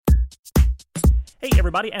Hey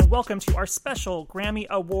everybody, and welcome to our special Grammy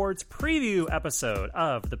Awards preview episode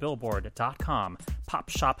of the Billboard.com Pop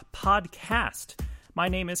Shop podcast. My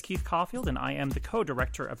name is Keith Caulfield, and I am the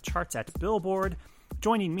co-director of charts at Billboard.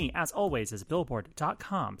 Joining me, as always, is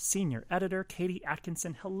Billboard.com senior editor Katie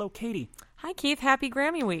Atkinson. Hello, Katie. Hi, Keith. Happy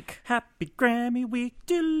Grammy Week. Happy Grammy Week.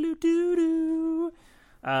 Doo-doo-doo-doo.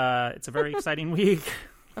 It's a very exciting week.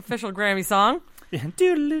 Official Grammy song.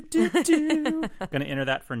 Doo-doo-doo-doo. Gonna enter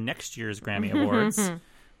that for next year's Grammy Awards.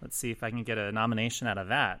 Let's see if I can get a nomination out of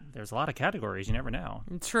that. There's a lot of categories. You never know.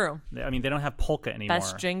 True. I mean, they don't have polka anymore.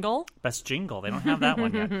 Best jingle? Best jingle. They don't have that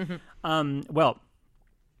one yet. Well,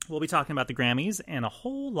 we'll be talking about the Grammys and a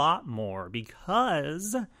whole lot more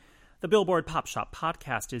because the Billboard Pop Shop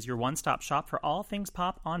podcast is your one-stop shop for all things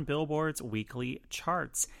pop on Billboard's weekly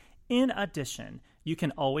charts. In addition, you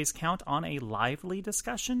can always count on a lively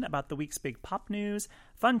discussion about the week's big pop news,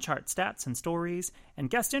 fun chart stats and stories, and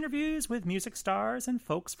guest interviews with music stars and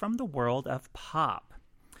folks from the world of pop.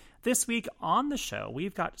 This week on the show,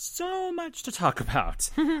 we've got so much to talk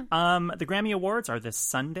about. The Grammy Awards are this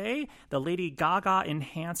Sunday. The Lady Gaga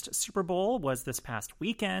enhanced Super Bowl was this past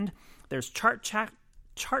weekend. There's chart chat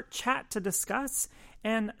to discuss,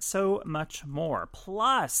 and so much more.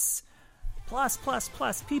 Plus,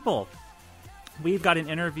 people, we've got an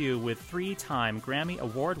interview with three-time Grammy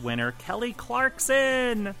Award winner Kelly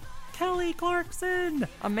Clarkson. Kelly Clarkson!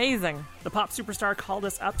 Amazing. The pop superstar called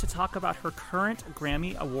us up to talk about her current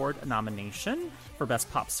Grammy Award nomination for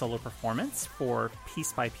Best Pop Solo Performance for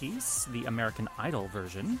Piece by Piece, the American Idol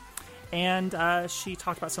version. And she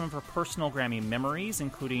talked about some of her personal Grammy memories,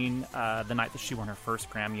 including the night that she won her first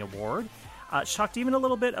Grammy Award. She talked even a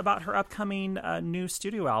little bit about her upcoming new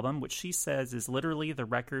studio album, which she says is literally the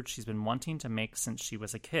record she's been wanting to make since she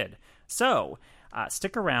was a kid. So,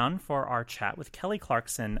 stick around for our chat with Kelly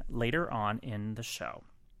Clarkson later on in the show.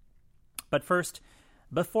 But first,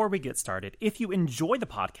 before we get started, if you enjoy the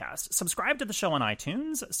podcast, subscribe to the show on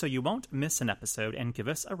iTunes so you won't miss an episode, and give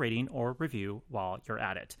us a rating or review while you're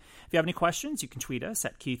at it. If you have any questions, you can tweet us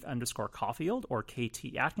at Keith_Caulfield or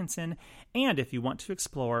KT Atkinson. And if you want to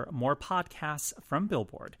explore more podcasts from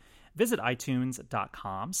Billboard, visit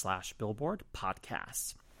itunes.com/Billboard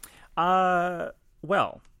podcasts.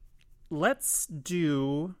 Well, let's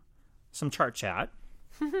do some chart chat.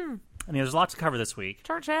 I mean, there's a lot to cover this week.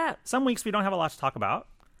 Chart chat. Some weeks we don't have a lot to talk about.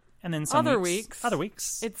 And then some Other weeks.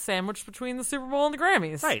 It's sandwiched between the Super Bowl and the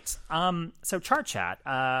Grammys. Right. So chart chat.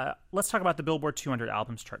 Let's talk about the Billboard 200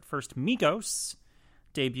 albums chart. First, Migos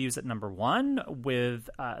debuts at number 1 with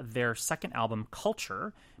their second album,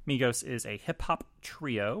 Culture. Migos is a hip-hop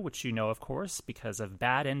trio, which you know, of course, because of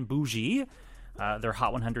Bad and Bougie, their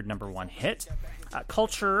Hot 100 number 1 hit.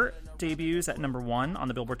 Culture debuts at number 1 on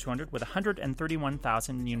the Billboard 200 with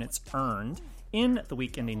 131,000 units earned in the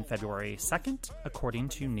week ending February 2nd, according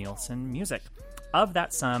to Nielsen Music. Of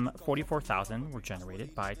that sum, 44,000 were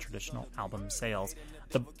generated by traditional album sales.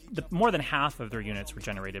 The more than half of their units were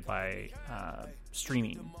generated by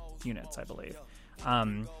streaming units, I believe,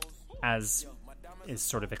 as is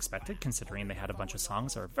sort of expected, considering they had a bunch of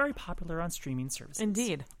songs that are very popular on streaming services.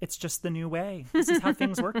 Indeed. It's just the new way. This is how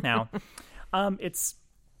things work now. It's,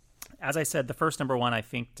 as I said, the first number 1, I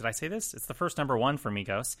think. Did I say this? It's the first number 1 for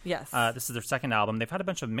Migos. Yes. This is their second album. They've had a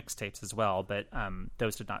bunch of mixtapes as well, but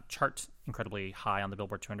those did not chart incredibly high on the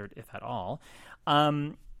Billboard 200, if at all.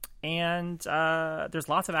 And there's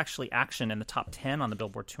lots of actually action in the top 10 on the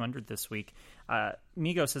Billboard 200 this week.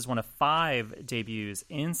 Migos is one of 5 debuts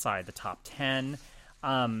inside the top 10.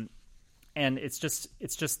 And it's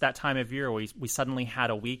just that time of year we suddenly had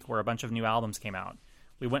a week where a bunch of new albums came out.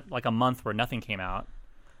 We went like a month where nothing came out.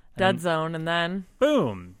 Dead zone, and then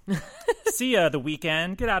boom. See ya, The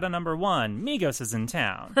Weeknd. Get out of number 1. Migos is in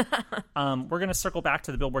town. We're going to circle back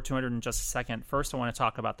to the Billboard 200 in just a second. First, I want to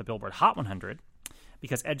talk about the Billboard Hot 100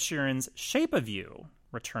 because Ed Sheeran's Shape of You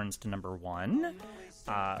returns to number 1.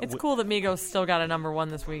 It's cool that Migos still got a number 1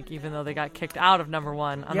 this week, even though they got kicked out of number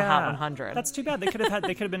 1 on the Hot 100. That's too bad. They could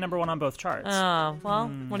have been number 1 on both charts. Oh, well,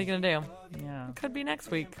 what are you going to do? Yeah. It could be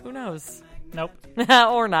next week. Who knows? Nope.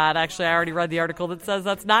 Or not. Actually, I already read the article that says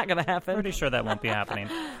that's not going to happen. Pretty sure that won't be happening.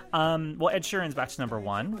 Well, Ed Sheeran's back to number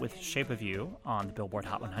 1 with Shape of You on the Billboard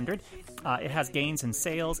Hot 100. It has gains in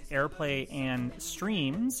sales, airplay, and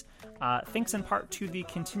streams, thanks in part to the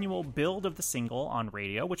continual build of the single on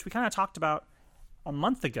radio, which we kind of talked about a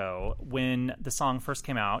month ago when the song first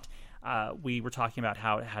came out. We were talking about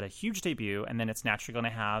how it had a huge debut, and then it's naturally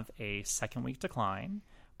going to have a second week decline,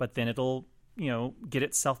 but then it'll, get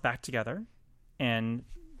itself back together and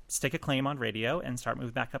stake a claim on radio and start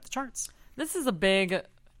moving back up the charts. This is a big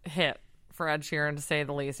hit for Ed Sheeran, to say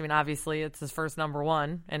the least. I mean, obviously, it's his first number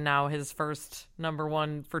one, and now his first number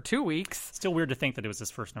one for 2 weeks. Still weird to think that it was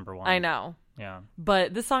his first number one. I know. Yeah.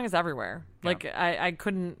 But this song is everywhere. Yeah. Like, I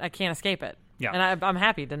can't escape it. Yeah. And I'm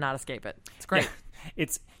happy to not escape it. It's great.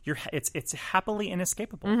 Yeah. It's happily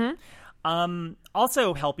inescapable.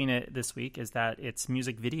 Also helping it this week is that its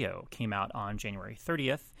music video came out on January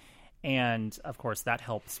 30th. And, of course, that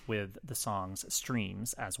helps with the song's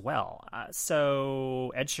streams as well.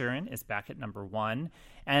 So Ed Sheeran is back at number one.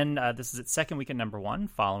 And this is its second week at number one,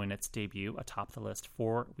 following its debut atop the list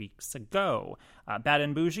 4 weeks ago. Bad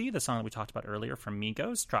and Bougie, the song that we talked about earlier from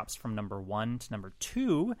Migos, drops from number one to number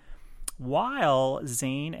two, while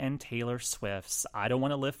Zayn and Taylor Swift's I Don't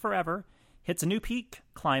Want to Live Forever hits a new peak,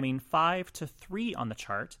 climbing 5 to 3 on the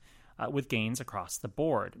chart, with gains across the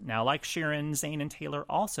board. Now, like Sheeran, Zayn and Taylor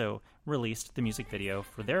also released the music video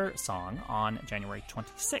for their song on January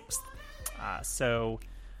 26th. So,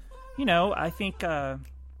 you know, I think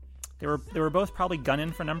they were both probably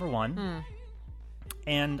gunning for number one.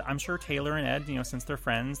 And I'm sure Taylor and Ed, you know, since they're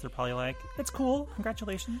friends, they're probably like, it's cool,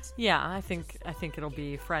 congratulations. Yeah, I think it'll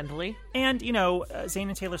be friendly. And, you know, Zayn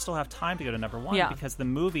and Taylor still have time to go to number one, yeah. because the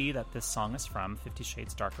movie that this song is from, 50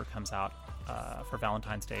 Shades Darker, comes out for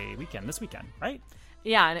Valentine's Day weekend, this weekend, right?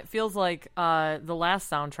 Yeah, and it feels like the last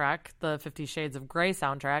soundtrack, the 50 Shades of Grey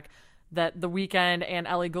soundtrack, that The Weeknd and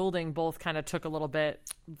Ellie Goulding both kind of took a little bit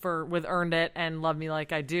with Earned It and Love Me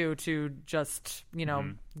Like I Do to just, you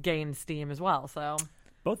know, gain steam as well. So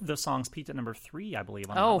both of those songs peaked at number 3, I believe,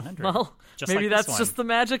 on Hot 100. Well, just maybe like that's just the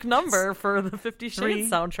magic number for the 50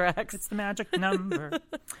 Shades soundtracks. It's the magic number.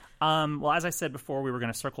 Well, as I said before, we were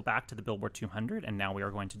going to circle back to the Billboard 200, and now we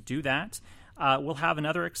are going to do that. We'll have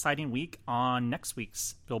another exciting week on next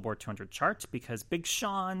week's Billboard 200 chart, because Big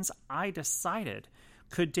Sean's I Decided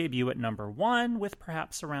could debut at number one with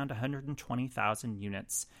perhaps around 120,000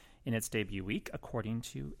 units in its debut week, according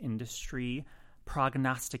to industry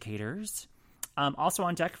prognosticators. Also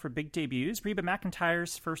on deck for big debuts, Reba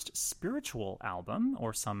McEntire's first spiritual album,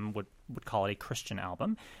 or some would call it a Christian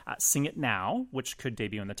album, Sing It Now, which could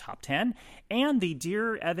debut in the top 10, and the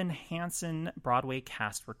Dear Evan Hansen Broadway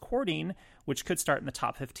cast recording, which could start in the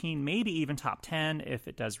top 15, maybe even top 10 if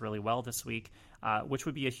it does really well this week, which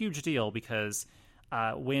would be a huge deal because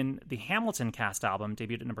when the Hamilton cast album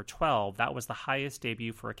debuted at number 12, that was the highest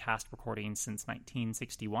debut for a cast recording since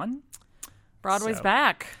 1961. Broadway's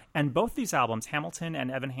back. And both these albums, Hamilton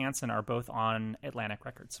and Evan Hansen, are both on Atlantic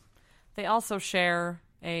Records. They also share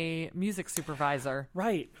a music supervisor.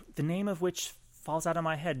 Right. The name of which falls out of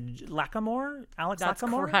my head. Lackamore? Alex That's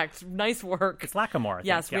Lackamore? correct. Nice work. It's Lackamore, I think.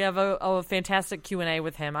 Yes, we have a fantastic Q&A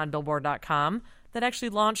with him on Billboard.com that actually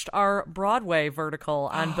launched our Broadway vertical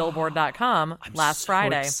on Billboard.com last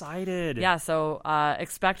Friday. I'm so excited. Yeah, so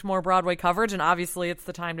expect more Broadway coverage, and obviously it's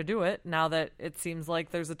the time to do it now that it seems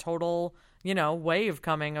like there's a total, you know, wave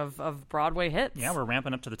coming of Broadway hits. Yeah, we're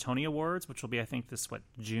ramping up to the Tony Awards, which will be, I think,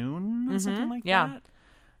 June or something like yeah. that?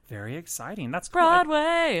 Very exciting. That's cool.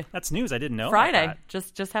 Broadway! That's news I didn't know Friday. about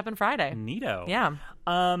that. Just happened Friday. Neato. Yeah.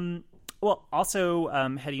 Well, also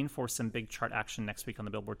heading for some big chart action next week on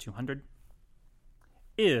the Billboard 200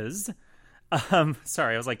 is...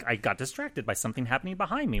 sorry, I got distracted by something happening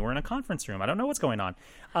behind me. We're in a conference room. I don't know what's going on.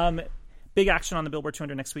 Big action on the Billboard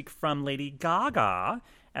 200 next week from Lady Gaga,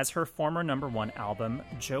 as her former number one album,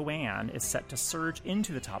 Joanne, is set to surge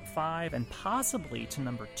into the top 5 and possibly to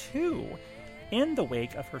number 2 in the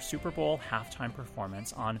wake of her Super Bowl halftime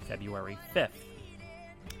performance on February 5th.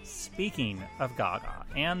 Speaking of Gaga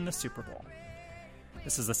and the Super Bowl,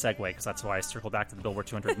 this is a segue because that's why I circled back to the Billboard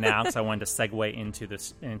 200 now, because I wanted to segue into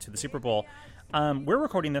the Super Bowl. We're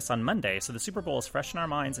recording this on Monday, so the Super Bowl is fresh in our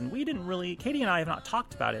minds, and Katie and I have not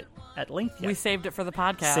talked about it at length yet. We saved it for the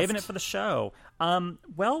podcast. Saving it for the show.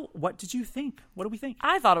 Well, what did you think? What do we think?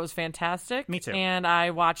 I thought it was fantastic. Me too. And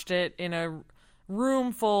I watched it in a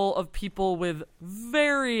room full of people with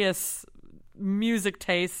various music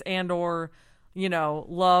tastes and or, you know,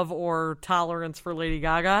 love or tolerance for Lady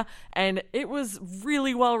Gaga. And it was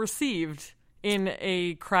really well received in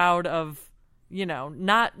a crowd of, you know,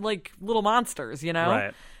 not like little monsters, you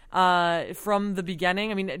know? Right. From the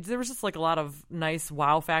beginning, I mean, there was just like a lot of nice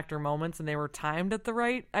wow factor moments, and they were timed at the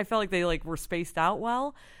right. I felt like they like were spaced out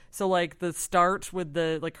well. So like the start with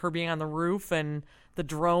the like her being on the roof and the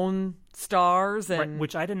drone stars, and Right,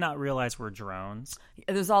 which I did not realize were drones.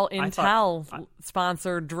 it was all Intel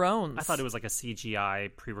sponsored drones. I thought it was like a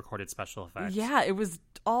CGI pre-recorded special effect. Yeah, it was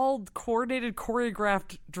all coordinated,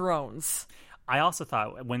 choreographed drones. I also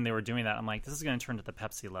thought when they were doing that, I'm like, this is going to turn to the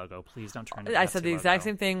Pepsi logo. Please don't turn to the I Pepsi said the logo. exact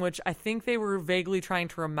same thing, which I think they were vaguely trying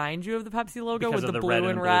to remind you of the Pepsi logo Because with of the the blue red and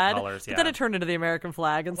and blue red. colors, But then yeah. it turned into the American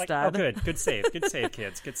flag Like, instead. oh, good. Good save. Good save,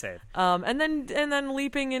 kids. Good save. And then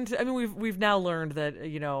leaping into, I mean, we've now learned that,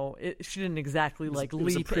 you know, she didn't exactly like it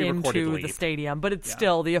was a leap pre-recorded into leap. the stadium, but it's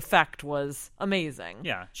still, the effect was amazing.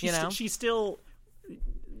 Yeah. She still,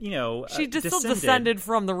 you know, She just still descended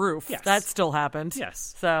from the roof. Yes. That still happened.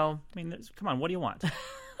 Yes. So, I mean, come on. What do you want?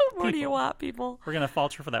 what do you want, people? We're going to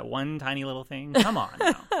falter for that one tiny little thing? Come on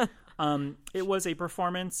now. It was a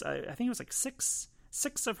performance, I think it was like six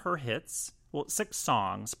of her hits. Well, 6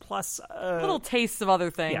 songs plus Little tastes of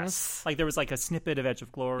other things. Yes, like there was like a snippet of Edge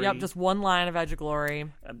of Glory. Yep, just one line of Edge of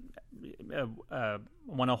Glory.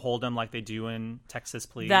 Want to hold them like they do in Texas,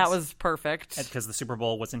 Please. That was perfect. Because the Super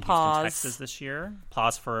Bowl was in Pause. Houston, Texas this year.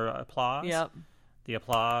 Pause for applause. Yep. The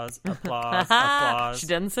applause. She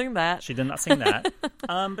didn't sing that. She did not sing that.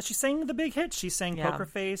 But she sang the big hits. She sang Yeah. Poker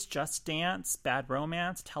Face, Just Dance, Bad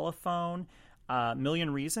Romance, Telephone,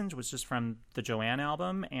 Million Reasons, which is from the Joanne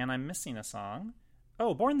album, and I'm missing a song.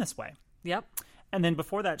 Oh, Born This Way. Yep. And then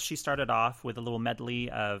before that, she started off with a little medley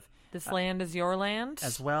of This Land Is Your Land.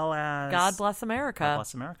 as well as God Bless America. God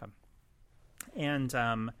Bless America. And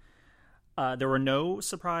there were no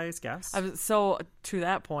surprise guests. So to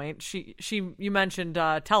that point, you mentioned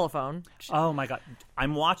Telephone. Oh my God.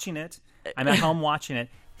 I'm watching it. I'm at home watching it.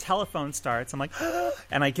 Telephone starts. I'm like,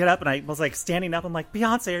 and I get up and I was like standing up. I'm like,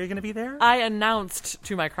 Beyonce, are you going to be there? I announced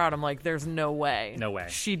to my crowd, I'm like, there's no way. No way.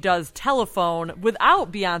 She does Telephone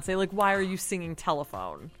without Beyonce. Like, why are you singing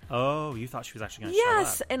Telephone? Oh, you thought she was actually going to show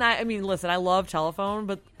Yes. up. And I mean, listen, I love Telephone,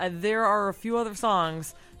 but there are a few other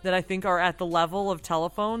songs that I think are at the level of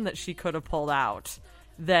Telephone that she could have pulled out.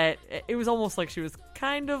 That it was almost like she was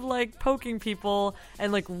kind of like poking people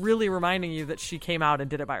and like really reminding you that she came out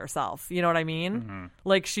and did it by herself. You know what I mean? Mm-hmm.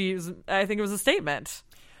 Like I think it was a statement.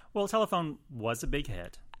 Well, Telephone was a big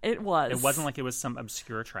hit. It was. It wasn't like it was some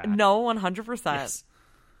obscure track. No, 100%. Yes.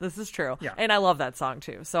 This is true. Yeah. And I love that song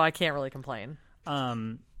too, so I can't really complain.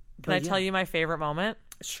 Can I tell you my favorite moment?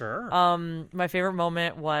 Sure. My favorite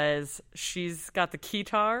moment was she's got the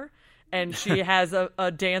guitar and she has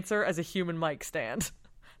a dancer as a human mic stand.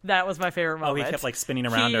 That was my favorite moment. Oh, he kept like spinning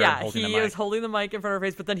around her and holding the mic. He was holding the mic in front of her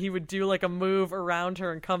face, but then he would do like a move around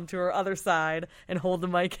her and come to her other side and hold the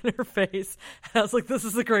mic in her face. And I was like, this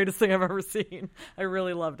is the greatest thing I've ever seen. I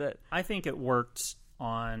really loved it. I think it worked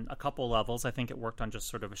on a couple levels. I think it worked on just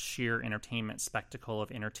sort of a sheer entertainment spectacle of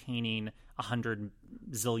entertaining 100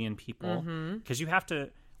 zillion people. Because you have to,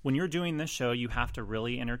 when you're doing this show, you have to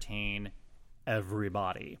really entertain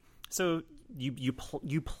everybody. So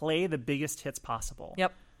you play the biggest hits possible.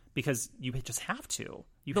 Yep. Because you just have to.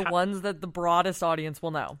 The ones that the broadest audience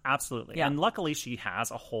will know. Absolutely. Yeah. And luckily she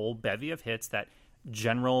has a whole bevy of hits that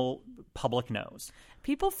general public knows.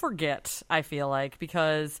 People forget, I feel like,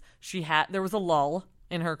 because there was a lull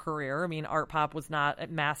in her career. I mean, Art Pop was not a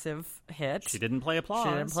massive hit. She didn't play Applause.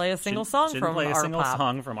 She didn't play a single song she from didn't play a Art single Pop.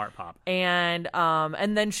 song from Art Pop. And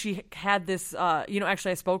then she had this,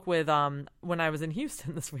 actually I spoke with, when I was in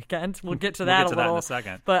Houston this weekend. We'll get to that we'll get to a little. that in a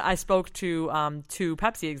second. But I spoke to two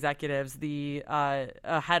Pepsi executives, the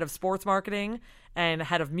head of sports marketing and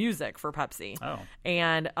head of music for Pepsi. Oh.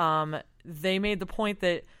 And they made the point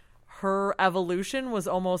that her evolution was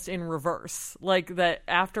almost in reverse. Like that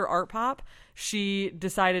after Art Pop, she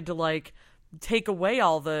decided to like take away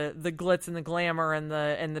all the glitz and the glamour and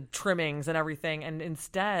the trimmings and everything, and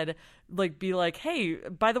instead like be like, hey,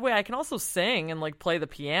 by the way, I can also sing and like play the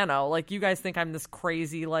piano. Like you guys think I'm this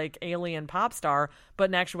crazy like alien pop star, but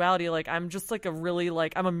in actuality, like I'm just like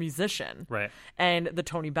I'm a musician. Right. And the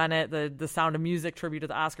Tony Bennett, the Sound of Music tribute to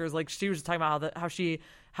the Oscars, like she was just talking about how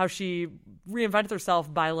she reinvented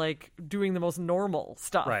herself by like doing the most normal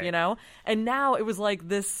stuff, right. you know? And now it was like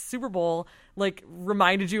this Super Bowl like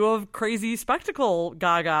reminded you of crazy spectacle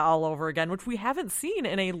Gaga all over again, which we haven't seen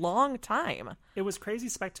in a long time. It was crazy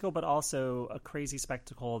spectacle, but also a crazy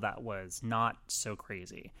spectacle that was not so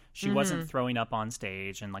crazy. She wasn't throwing up on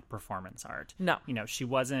stage and like performance art. No. You know, she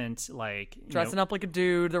wasn't like dressing up like a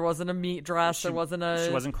dude. There wasn't a meat dress. She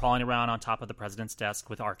wasn't crawling around on top of the president's desk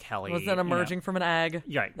with R. Kelly. Wasn't emerging from an egg.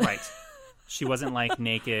 Right. She wasn't like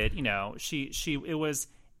naked. You know, it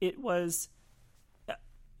was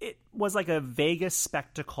like a Vegas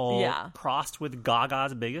spectacle crossed with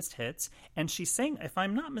Gaga's biggest hits, and she sang, if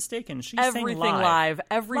I'm not mistaken, sang everything live.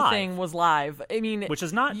 Everything was live. I mean, which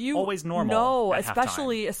is not always normal. No, at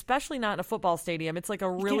especially not in a football stadium. It's like a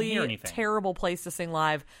really terrible place to sing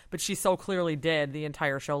live, but she so clearly did the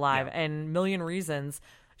entire show live. Yeah. And Million Reasons,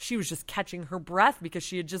 she was just catching her breath because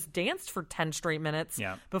she had just danced for 10 straight minutes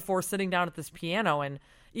before sitting down at this piano, and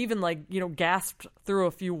even like, gasped through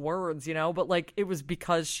a few words, but like it was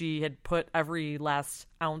because she had put every last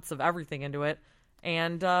ounce of everything into it,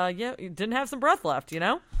 and didn't have some breath left,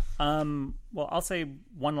 Well, I'll say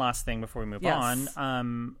one last thing before we move Yes.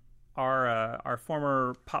 on. Our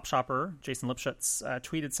former pop shopper Jason Lipschutz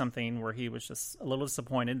tweeted something where he was just a little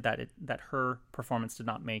disappointed that her performance did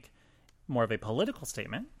not make more of a political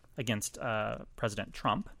statement against President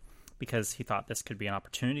Trump, because he thought this could be an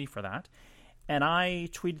opportunity for that. And I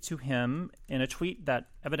tweeted to him in a tweet that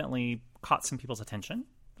evidently caught some people's attention.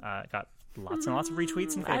 It got lots and lots of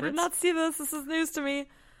retweets and favorites. I did not see this. This is news to me.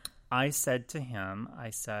 I said to him,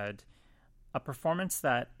 a performance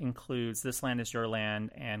that includes This Land Is Your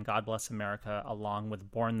Land and God Bless America along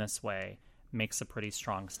with Born This Way makes a pretty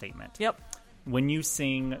strong statement. Yep. When you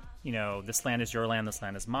sing, This Land Is Your Land, This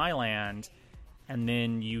Land Is My Land, and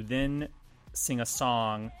then you sing a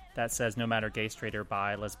song that says no matter gay, straight, or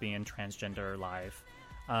bi, lesbian, transgender, live,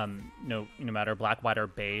 no matter black, white, or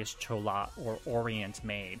beige, chola, or Orient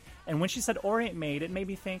made. And when she said Orient made, it made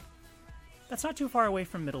me think, that's not too far away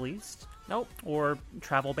from Middle East. Nope. Or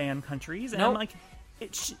travel ban countries. And nope. I'm like,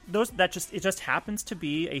 it just happens to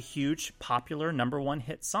be a huge, popular #1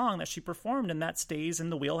 hit song that she performed, and that stays in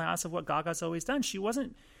the wheelhouse of what Gaga's always done. She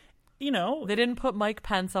wasn't, They didn't put Mike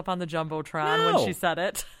Pence up on the Jumbotron when she said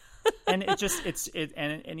it. And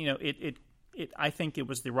I think it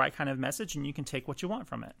was the right kind of message, and you can take what you want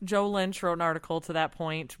from it. Joe Lynch wrote an article to that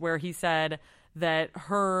point where he said that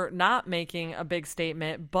her not making a big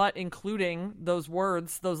statement, but including those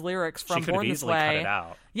words, those lyrics from Born This Way. Cut it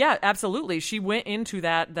out. Yeah, absolutely. She went into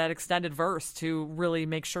that extended verse to really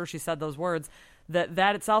make sure she said those words.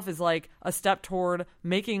 That itself is like a step toward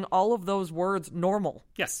making all of those words normal.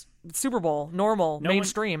 Yes. Super Bowl, normal,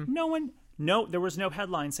 mainstream. There was no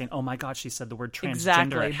headline saying, "Oh my God, she said the word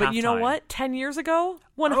transgender." Exactly, but you know what? 10 years ago,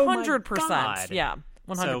 100%. Yeah,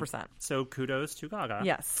 100%. So kudos to Gaga.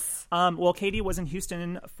 Yes. Well, Katie was in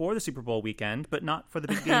Houston for the Super Bowl weekend, but not for the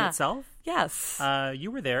big game itself. Yes.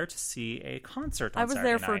 You were there to see a concert on I was Saturday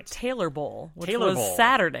there for night. Taylor Bowl, which was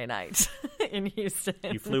Saturday night in Houston.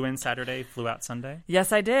 You flew in Saturday, flew out Sunday?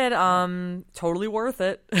 Yes, I did. Totally worth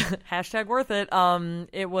it. Hashtag worth it.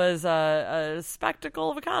 It was a spectacle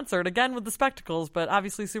of a concert, again with the spectacles, but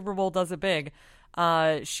obviously Super Bowl does it big.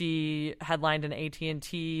 She headlined an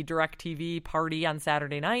AT&T DirecTV party on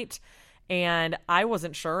Saturday night. And I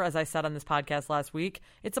wasn't sure, as I said on this podcast last week,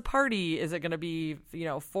 it's a party. Is it going to be,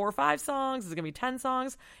 4 or 5 songs? Is it going to be 10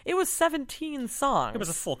 songs? It was 17 songs. It was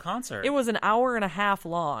a full concert. It was an hour and a half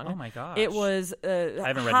long. Oh, my gosh. It was I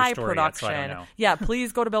haven't read high the story production. yet, so I don't know. Yeah,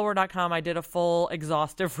 please go to Billboard.com. I did a full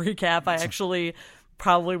exhaustive recap. I actually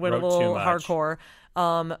probably went a little hardcore.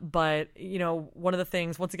 But, one of the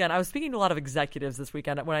things, once again, I was speaking to a lot of executives this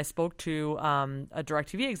weekend. When I spoke to a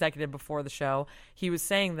DirecTV executive before the show, he was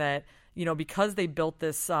saying that, because they built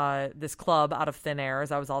this club out of thin air,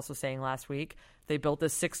 as I was also saying last week, they built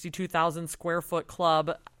this 62,000 square foot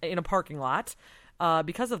club in a parking lot.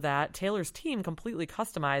 Because of that, Taylor's team completely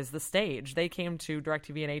customized the stage. They came to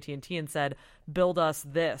DirecTV and AT&T and said, build us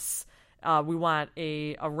this. We want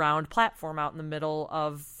a round platform out in the middle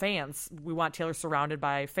of fans. We want Taylor surrounded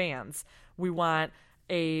by fans. We want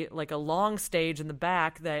a long stage in the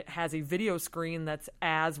back that has a video screen that's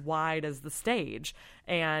as wide as the stage.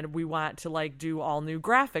 And we want to do all new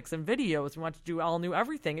graphics and videos. We want to do all new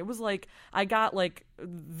everything. It was like I got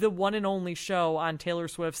the one and only show on Taylor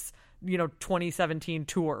Swift's 2017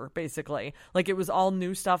 tour, basically. It was all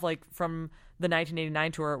new stuff from the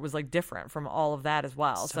 1989 tour. It was different from all of that as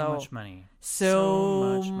well. So much money.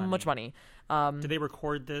 So much money. Did they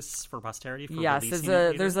record this for posterity? Yes,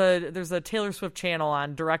 there's a Taylor Swift channel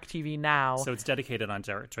on DirecTV now. So it's dedicated on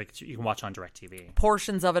Direct. You can watch on DirecTV.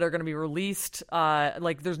 Portions of it are going to be released.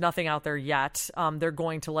 There's nothing out there yet. They're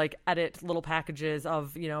going to edit little packages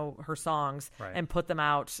of her songs and put them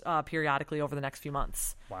out periodically over the next few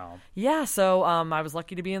months. Wow. Yeah. So I was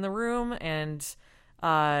lucky to be in the room, and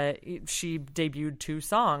she debuted 2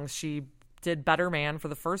 songs. She did Better Man for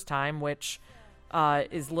the first time, which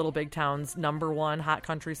is Little Big Town's #1 hot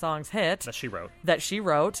country songs hit that she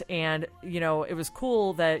wrote. And it was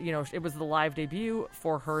cool that it was the live debut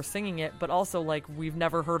for her singing it, but also we've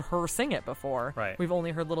never heard her sing it before. Right. We've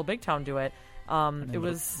only heard Little Big Town do it. It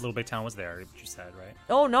was Little Big Town was there, what you said, right?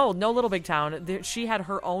 Oh no, Little Big Town. She had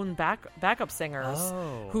her own backup singers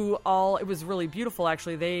who it was really beautiful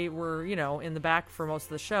actually. They were, in the back for most of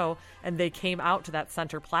the show, and they came out to that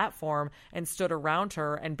center platform and stood around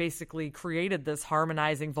her and basically created this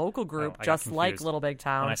harmonizing vocal group just like Little Big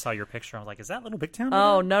Town. When I saw your picture, I was like, is that Little Big Town?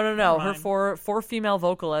 Oh, no. Her four female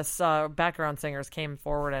vocalists, background singers came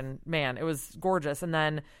forward, and man, it was gorgeous. And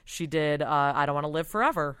then she did I Don't Want to Live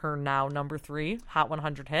Forever, her now number 3 Hot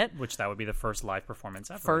 100 hit. Which that would be the first live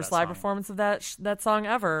performance ever. First live performance of that song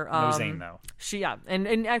ever. No Zayn, though.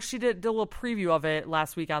 And actually did a little preview of it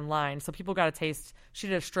last week online, so people got a taste. She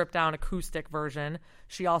did a stripped down acoustic version.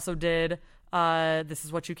 She also did This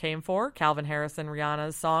Is What You Came For, Calvin Harris and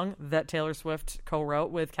Rihanna's song that Taylor Swift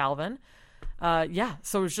co-wrote with Calvin.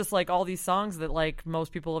 So it was just like all these songs that like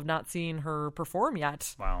most people have not seen her perform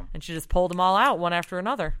yet. Wow. And she just pulled them all out one after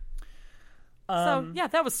another.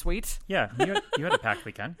 That was sweet. Yeah, you had a packed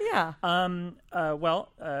weekend. Yeah.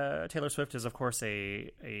 Taylor Swift is, of course, a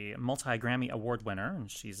multi-Grammy award winner, and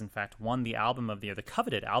she's, in fact, won the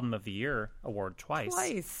coveted Album of the Year award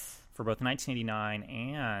twice. For both 1989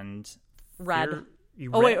 and... Red.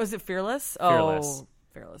 Wait, was it Fearless? Fearless. Oh,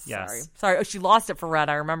 Fearless. Yes. Sorry. Oh, she lost it for Red.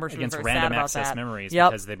 I remember she against was very Random sad about Access that. Memories,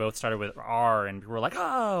 yep. because they both started with R, and people were like,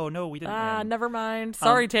 oh, no, we didn't win. Never mind.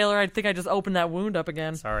 Sorry, Taylor. I think I just opened that wound up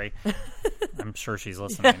again. Sorry. I'm sure she's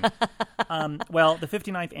listening. The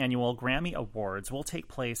 59th Annual Grammy Awards will take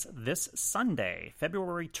place this Sunday,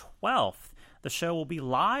 February 12th. The show will be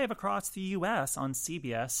live across the U.S. on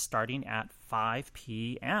CBS starting at 5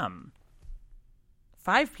 p.m.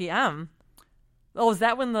 5 p.m.? Oh, is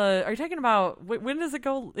that when are you talking about, when does it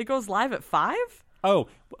go? It goes live at 5? Oh,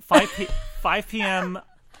 5 p.m.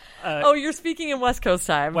 You're speaking in West Coast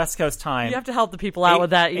time. West Coast time. You have to help the people out with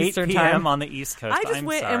that Eastern 8 time. 8 p.m. on the East Coast. I just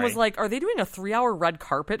went and was like, are they doing a 3-hour red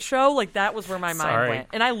carpet show? Like, that was where my mind went.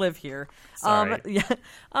 And I live here. Sorry.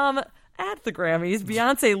 At the Grammys,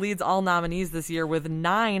 Beyonce leads all nominees this year with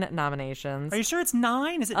 9 nominations. Are you sure it's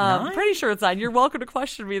 9? Is it 9? I'm pretty sure it's 9. You're welcome to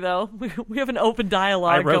question me, though. We have an open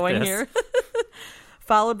dialogue going here.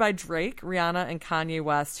 Followed by Drake, Rihanna, and Kanye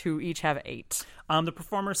West, who each have 8. The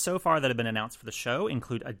performers so far that have been announced for the show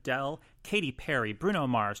include Adele, Katy Perry, Bruno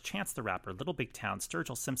Mars, Chance the Rapper, Little Big Town,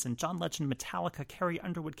 Sturgill Simpson, John Legend, Metallica, Carrie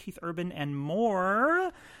Underwood, Keith Urban, and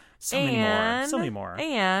more. So many more.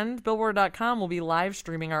 And Billboard.com will be live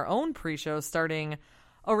streaming our own pre-show starting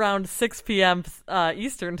around 6 p.m.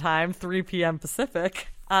 Eastern Time, 3 p.m. Pacific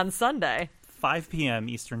on Sunday. 5 p.m.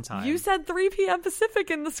 Eastern Time. You said 3 p.m.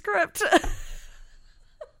 Pacific in the script.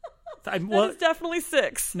 That is definitely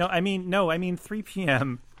 6. No, I mean 3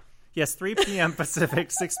 p.m. Yes, 3 p.m.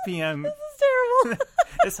 Pacific, 6 p.m. This is terrible.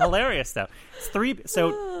 It's hilarious, though. It's 3.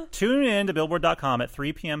 So tune in to Billboard.com at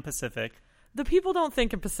 3 p.m. Pacific. The people don't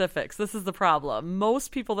think in Pacifics. This is the problem.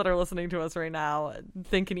 Most people that are listening to us right now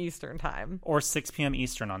think in Eastern time. Or 6 p.m.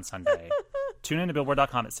 Eastern on Sunday. Tune in to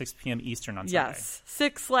Billboard.com at 6 p.m. Eastern on Sunday. Yes,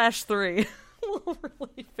 6/3. We'll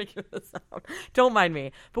really figure this out. Don't mind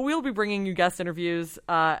me. But we'll be bringing you guest interviews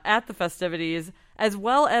at the festivities, as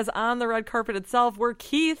well as on the red carpet itself, where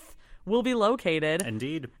Keith will be located.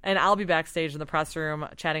 Indeed. And I'll be backstage in the press room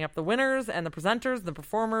chatting up the winners and the presenters and the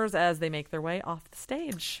performers as they make their way off the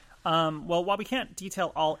stage. While we can't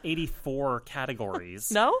detail all 84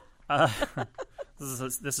 categories... No?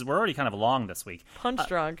 We're already kind of long this week. Punch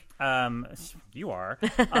drunk. You are.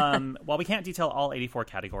 While we can't detail all 84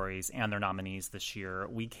 categories and their nominees this year,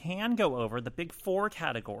 we can go over the big 4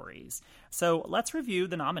 categories. So let's review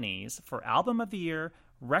the nominees for Album of the Year,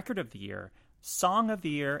 Record of the Year, Song of the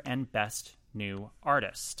Year, and Best New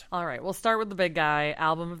Artist. All right, we'll start with the big guy,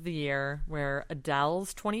 Album of the Year, where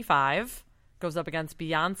Adele's 25 goes up against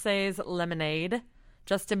Beyonce's Lemonade,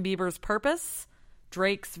 Justin Bieber's Purpose,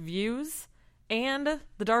 Drake's Views, and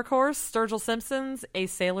the dark horse, Sturgill Simpson's A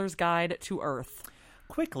Sailor's Guide to Earth.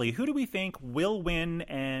 Quickly, who do we think will win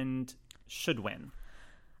and should win?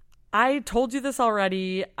 I told you this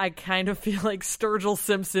already. I kind of feel like Sturgill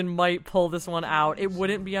Simpson might pull this one out. It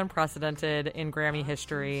wouldn't be unprecedented in Grammy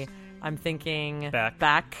history. I'm thinking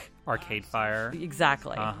Beck. Arcade Fire.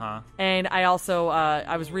 Exactly. Uh-huh. And I also,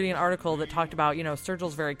 I was reading an article that talked about,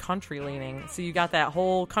 Sturgill's very country leaning. So you got that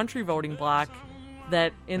whole country voting block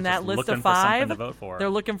that in that list of 5, they're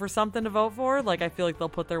looking for something to vote for. Like, I feel like they'll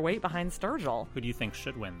put their weight behind Sturgill. Who do you think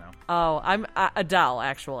should win, though? Oh, I'm Adele,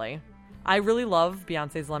 actually. I really love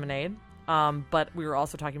Beyonce's Lemonade. But we were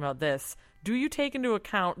also talking about this. Do you take into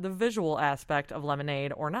account the visual aspect of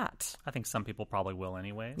Lemonade or not? I think some people probably will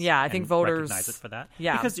anyways. Yeah, I think voters recognize it for that.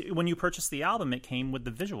 Yeah, because when you purchase the album, it came with the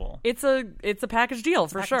visual. It's a package deal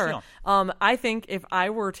for sure. Deal. I think if I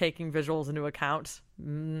were taking visuals into account,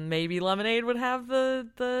 maybe Lemonade would have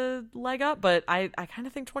the leg up, but I kind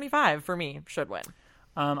of think 25 for me should win.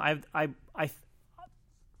 I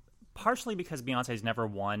partially because Beyonce's never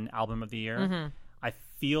won Album of the Year. Mm-hmm. I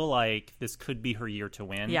feel like this could be her year to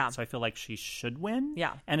win. Yeah. So I feel like she should win.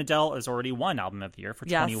 Yeah. And Adele has already won Album of the Year for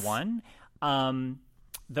 21.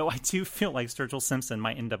 Though I do feel like Sturgill Simpson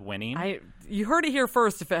might end up winning. You heard it here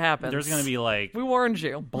first if it happens. There's going to be like... We warned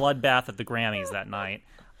you. Bloodbath at the Grammys that night.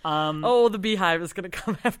 The Beehive is going to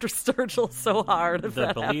come after Sturgill so hard if the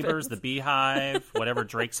that Believers, happens. the Beehive, whatever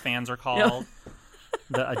Drake's fans are called.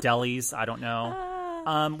 The Adelis, I don't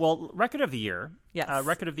know. Record of the Year. Yes.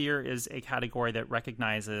 Record of the Year is a category that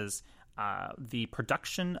recognizes the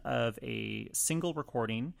production of a single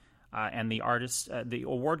recording, and the artist. The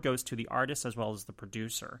award goes to the artist as well as the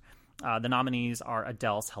producer. The nominees are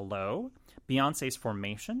Adele's "Hello," Beyonce's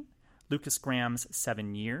 "Formation," Lucas Graham's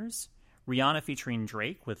 "7 Years," Rihanna featuring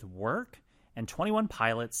Drake with "Work," and 21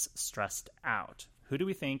 Pilots' "Stressed Out." Who do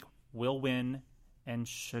we think will win and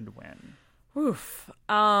should win? Oof.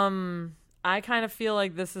 I kind of feel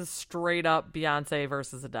like this is straight up Beyonce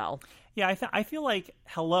versus Adele. Yeah, I feel like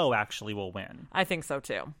 "Hello" actually will win. I think so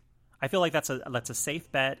too. I feel like that's a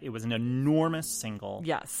safe bet. It was an enormous single.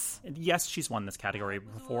 Yes. Yes, she's won this category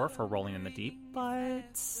before for Rolling in the Deep,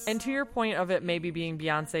 but... And to your point of it maybe being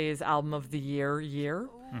Beyonce's Album of the Year,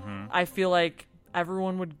 I feel like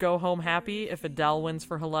everyone would go home happy if Adele wins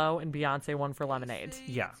for "Hello" and Beyonce won for "Lemonade."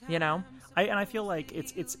 Yeah. You know? I feel like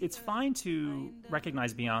it's fine to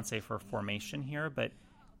recognize Beyonce for "Formation" here, but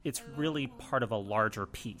it's really part of a larger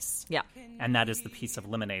piece. Yeah. And that is the piece of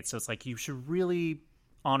Lemonade. So it's like you should really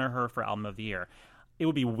honor her for Album of the Year. It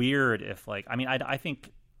would be weird if I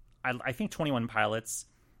think 21 Pilots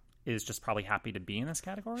is just probably happy to be in this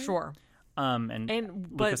category. Sure. And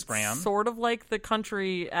Lucas Graham. Sort of like the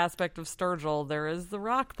country aspect of Sturgill, there is the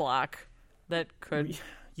rock block that could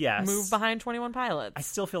move behind 21 Pilots. I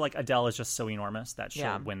still feel like Adele is just so enormous that she'll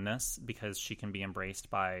Yeah. win this because she can be embraced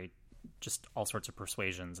by just all sorts of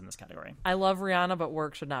persuasions in this category. I love Rihanna, but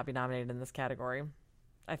 "Work" should not be nominated in this category.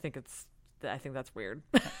 I think that's weird.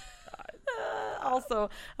 Also,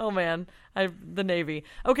 oh man, the Navy.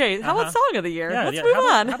 Okay, how about Song of the Year? Let's move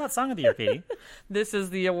on. How about Song of the Year, Katie? This is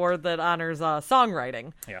the award that honors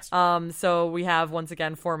songwriting. Yes. So we have once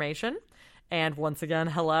again "Formation," and once again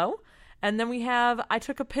 "Hello," and then we have "I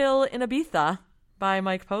Took a Pill in Ibiza" by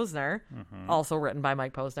Mike Posner, also written by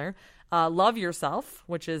Mike Posner. "Love Yourself,"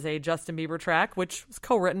 which is a Justin Bieber track, which was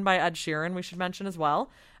co-written by Ed Sheeran, we should mention as well.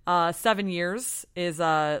 7 Years is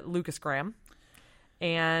Lucas Graham.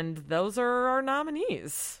 And those are our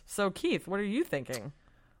nominees. So, Keith, what are you thinking?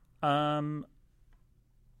 Well,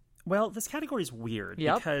 this category is weird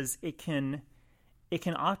because it can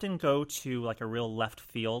often go to like a real left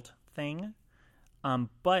field thing.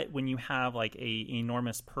 But when you have like a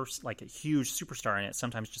enormous person, like a huge superstar in it,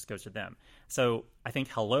 sometimes it just goes to them. So I think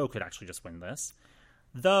 "Hello" could actually just win this.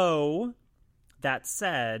 Though, that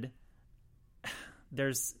said,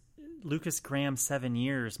 there's Lucas Graham 7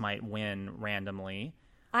 Years might win randomly.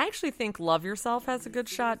 I actually think "Love Yourself" has a good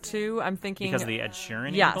shot too. I'm thinking because of the Ed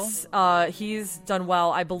Sheeran yes, angle? He's done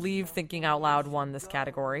well. I believe "Thinking Out Loud" won this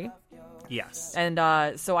category. Yes,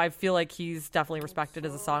 and so I feel like he's definitely respected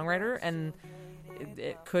as a songwriter, and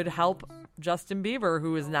it could help Justin Bieber,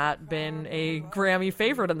 who has not been a Grammy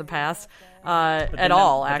favorite in the past at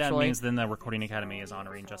all, actually. That means then the Recording Academy is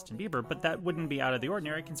honoring Justin Bieber, but that wouldn't be out of the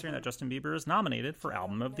ordinary considering that Justin Bieber is nominated for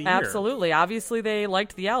Album of the Year. Absolutely. Obviously, they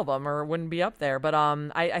liked the album or it wouldn't be up there, but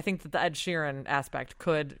I think that the Ed Sheeran aspect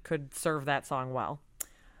could serve that song well.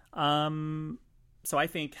 So I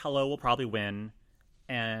think "Hello" will probably win,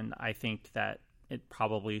 and I think that it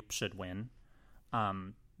probably should win.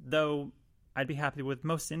 Though I'd be happy with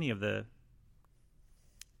most any of the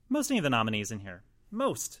nominees in here.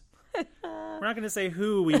 Most. We're not going to say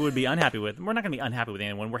who we would be unhappy with. We're not going to be unhappy with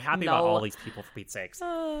anyone. We're happy about all these people, for Pete's sakes.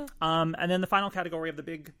 And then the final category of the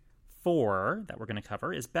big four that we're going to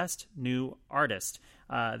cover is Best New Artist.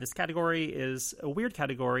 This category is a weird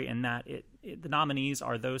category in that the nominees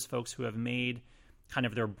are those folks who have made kind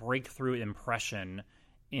of their breakthrough impression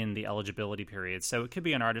in the eligibility period. So it could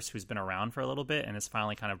be an artist who's been around for a little bit and has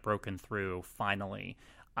finally kind of broken through, finally.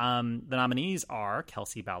 The nominees are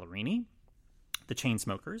Kelsey Ballerini, The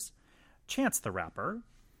Chainsmokers, Chance the Rapper,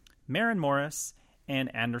 Maren Morris,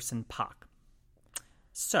 and Anderson .Paak.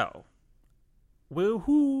 So,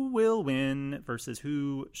 who will win versus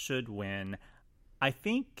who should win. I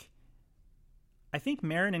think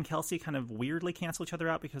Maren and Kelsey kind of weirdly cancel each other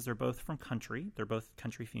out because they're both from country. They're both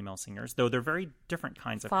country female singers, though they're very different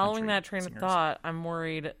kinds of Following country that train singers. of thought, I'm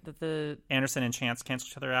worried that the Anderson and Chance cancel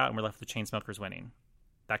each other out, and we're left with the Chainsmokers winning.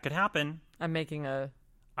 That could happen. I'm making a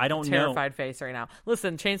I don't terrified know. face right now.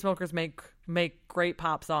 Listen, Chainsmokers make great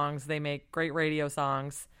pop songs. They make great radio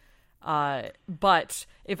songs. But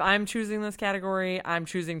if I'm choosing this category, I'm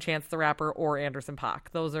choosing Chance the Rapper or Anderson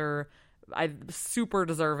 .Paak. Those are super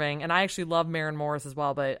deserving, and I actually love Maren Morris as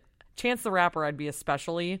well, but Chance the Rapper I'd be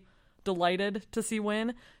especially delighted to see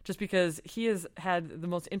win, just because he has had the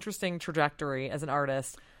most interesting trajectory as an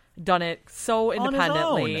artist, done it so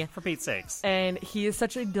independently. On his own, for Pete's sakes. And he is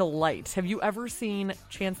such a delight. Have you ever seen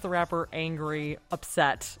Chance the Rapper angry,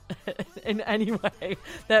 upset in any way?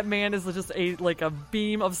 That man is just like a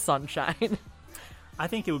beam of sunshine. I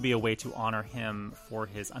think it would be a way to honor him for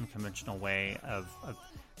his unconventional way of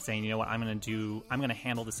saying, you know what, I'm going to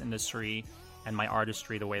handle this industry and my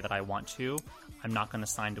artistry the way that I want to. I'm not going to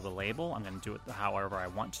sign to a label. I'm going to do it however I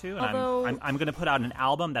want to. And I'm going to put out an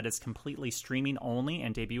album that is completely streaming only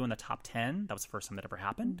and debut in the top 10. That was the first time that ever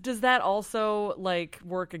happened. Does that also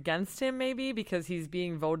work against him maybe because he's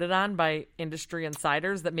being voted on by industry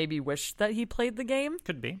insiders that maybe wish that he played the game?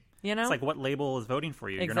 Could be. You know? It's like what label is voting for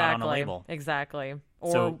you? Exactly. You're not on a label. Exactly.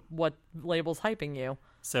 Or So, what label's hyping you.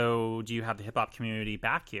 So do you have the hip-hop community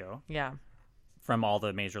back you? Yeah. From all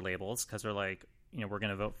the major labels because they're like, we're going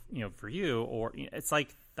to vote, for you, or it's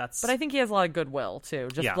like that's. But I think he has a lot of goodwill too.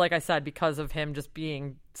 Just like I said, because of him just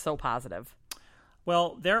being so positive.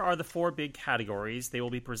 Well, there are the 4 big categories. They will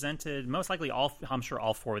be presented most likely. I'm sure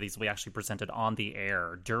all 4 of these will be actually presented on the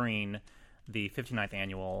air during the 59th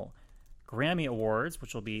annual Grammy Awards,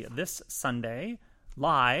 which will be this Sunday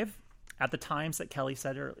live at the times that Katie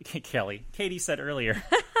said earlier.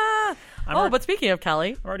 But speaking of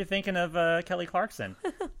Kelly. I'm already thinking of Kelly Clarkson.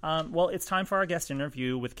 Well, it's time for our guest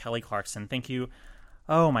interview with Kelly Clarkson. Thank you.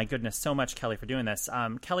 Oh, my goodness, so much, Kelly, for doing this.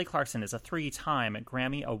 Kelly Clarkson is a 3-time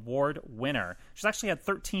Grammy Award winner. She's actually had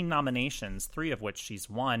 13 nominations, 3 of which she's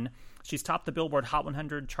won. She's topped the Billboard Hot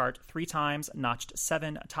 100 chart 3 times, notched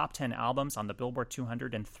 7 top 10 albums on the Billboard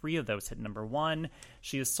 200, and 3 of those hit number 1.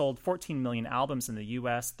 She has sold 14 million albums in the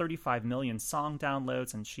U.S., 35 million song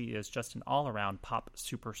downloads, and she is just an all-around pop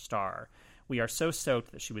superstar. We are so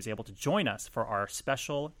stoked that she was able to join us for our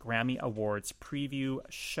special Grammy Awards preview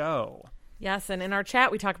show. Yes, and in our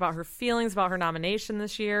chat, we talk about her feelings about her nomination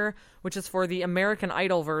this year, which is for the American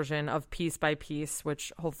Idol version of Piece by Piece,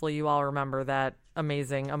 which hopefully you all remember that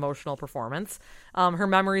amazing emotional performance. Her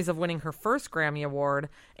memories of winning her first Grammy Award,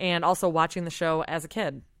 and also watching the show as a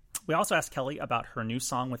kid. We also asked Kelly about her new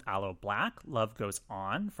song with Aloe Black, Love Goes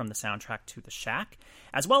On, from the soundtrack to The Shack,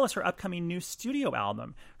 as well as her upcoming new studio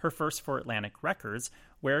album, her first for Atlantic Records,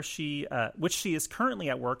 which she is currently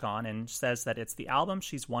at work on, and says that it's the album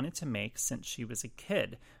she's wanted to make since she was a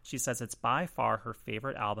kid. She says it's by far her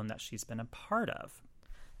favorite album that she's been a part of.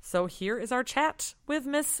 So here is our chat with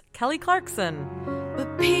Miss Kelly Clarkson.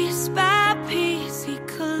 But piece by piece he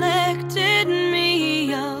collected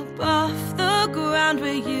me up off the ground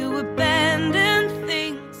where you abandoned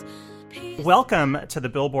things. Welcome to the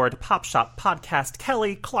Billboard Pop Shop podcast.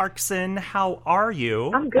 Kelly Clarkson, how are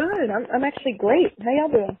you? I'm good. I'm actually great. How y'all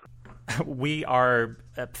doing? We are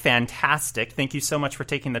fantastic. Thank you so much for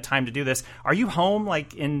taking the time to do this. Are you home,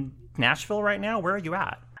 in Nashville right now? Where are you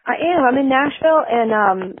at? I am. I'm in Nashville,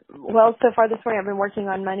 and so far this morning I've been working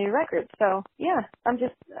on my new record. So yeah, I'm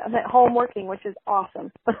at home working, which is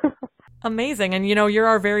awesome. Amazing. And you're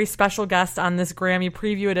our very special guest on this Grammy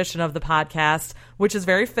preview edition of the podcast, which is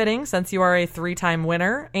very fitting since you are a 3-time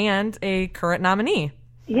winner and a current nominee.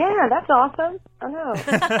 Yeah, that's awesome. I know.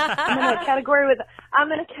 I'm in a category with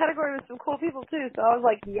some cool people too, so I was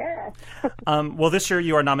like, yes. Well, this year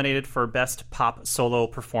you are nominated for Best Pop Solo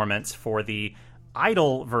Performance for the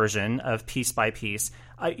Idol version of Piece by Piece.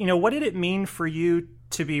 What did it mean for you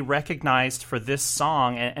to be recognized for this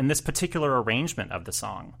song and this particular arrangement of the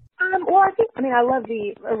song? I love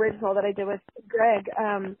the original that I did with Greg.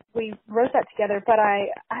 We wrote that together, but I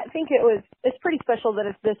think it's pretty special that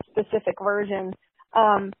it's this specific version,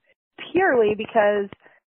 purely because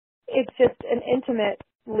it's just an intimate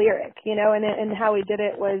lyric, and how we did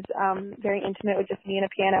it was very intimate with just me and a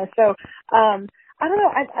piano. So I don't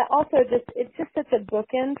know. I also it's just such a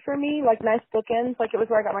bookend for me, nice bookends. It was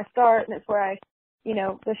where I got my start, and it's where I,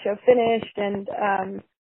 the show finished, and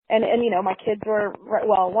my kids were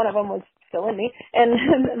one of them was still in me, and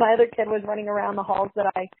my other kid was running around the halls that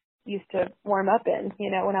I used to warm up in,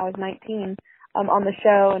 when I was 19, on the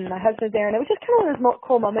show, and my husband's there, and it was just kind of one of those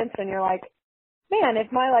cool moments when you're like, man,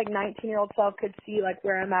 if my like 19-year-old self could see like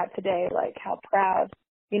where I'm at today, like how proud,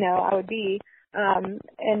 I would be. And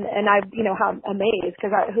I, how amazed,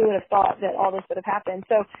 because who would have thought that all this would have happened.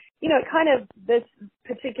 So, it kind of, this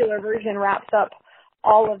particular version wraps up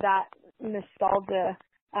all of that nostalgia,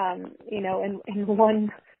 in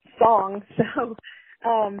one song. So,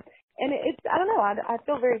 and it's, I don't know, I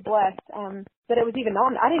feel very blessed, that it was even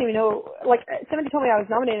nominated. I didn't even know, like, somebody told me I was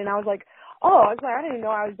nominated, and I was like, I didn't even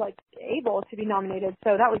know I was, like, able to be nominated.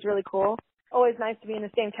 So that was really cool. Always nice to be in the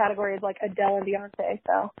same category as, like, Adele and Beyonce,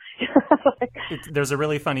 so. There's a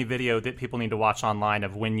really funny video that people need to watch online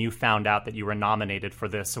of when you found out that you were nominated for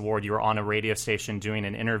this award. You were on a radio station doing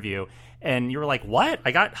an interview, and you were like, what?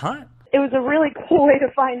 It was a really cool way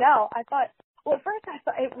to find out. I thought, well, at first I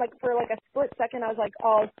thought, like, for, like, a split second, I was like,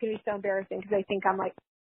 oh, it's going to be so embarrassing, because they think I'm, like,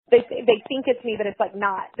 they think it's me, but it's, like,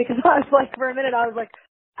 not. Because I was, like, for a minute, I was like,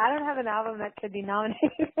 I don't have an album that could be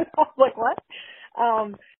nominated. I was like, what?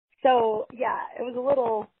 So, yeah, it was a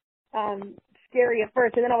little scary at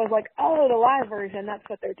first. And then I was like, oh, the live version, that's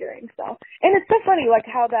what they're doing. So, and it's so funny, like,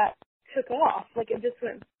 how that took off. Like, it just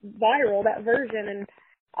went viral, that version.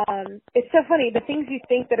 And it's so funny. The things you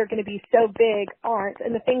think that are going to be so big aren't.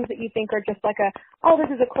 And the things that you think are just like this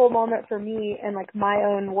is a cool moment for me and, like, my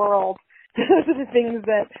own world. Those are the things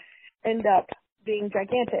that end up being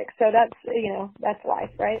gigantic. So that's, that's life,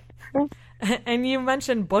 right? And you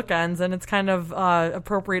mentioned bookends, and it's kind of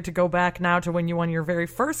appropriate to go back now to when you won your very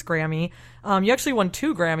first Grammy. You actually won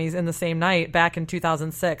 2 Grammys in the same night back in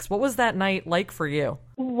 2006. What was that night like for you?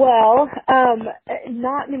 Well,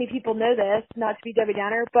 not many people know this, not to be Debbie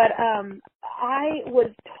Downer, but I was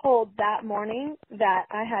told that morning that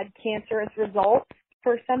I had cancerous results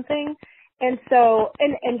for something. And so,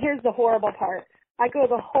 and here's the horrible part. I go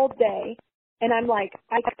the whole day, and I'm like,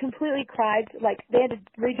 I completely cried. Like, they had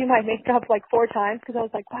to redo my makeup like 4 times because I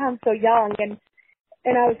was like, wow, I'm so young. And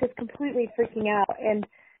I was just completely freaking out. And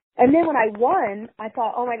then when I won, I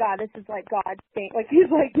thought, oh my God, this is like God's thing. Like,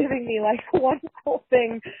 he's like giving me like one cool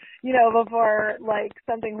thing, before like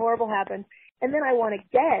something horrible happens. And then I won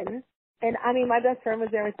again. And I mean, my best friend was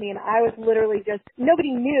there with me, and I was literally just,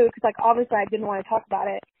 nobody knew because, like, obviously I didn't want to talk about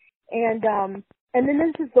it. And then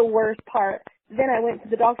this is the worst part. Then I went to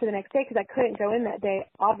the doctor the next day because I couldn't go in that day,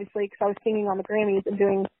 obviously, because I was singing on the Grammys and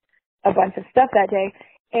doing a bunch of stuff that day.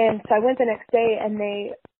 And so I went the next day, and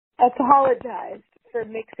they apologized for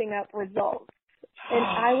mixing up results. And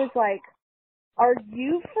I was like, are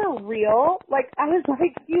you for real? Like, I was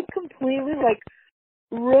like, you completely, like,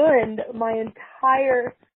 ruined my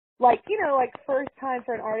entire, like, first time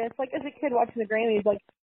for an artist. Like, as a kid watching the Grammys, like,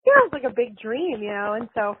 it was like a big dream, And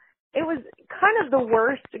so it was kind of the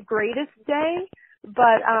worst, greatest day,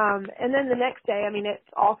 but, and then the next day, I mean, it's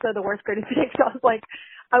also the worst, greatest day, so I was like,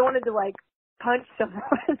 I wanted to, like, punch someone,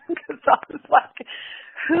 because I was like,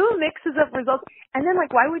 who mixes up results? And then,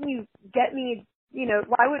 like, why wouldn't you get me,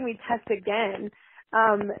 why wouldn't we test again?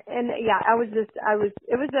 And yeah, it was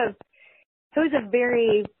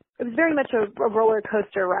very much a roller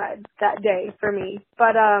coaster ride that day for me,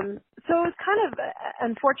 but, so it was kind of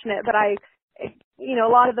unfortunate, but a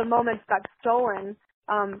lot of the moments got stolen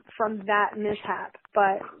from that mishap.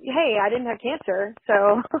 But hey, I didn't have cancer,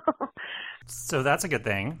 so. So that's a good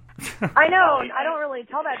thing. I know. I don't really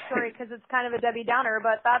tell that story because it's kind of a Debbie Downer,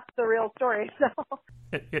 but that's the real story. So.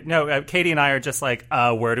 No, Katie and I are just like,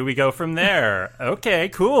 where do we go from there? Okay,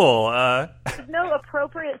 cool. There's no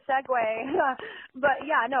appropriate segue. But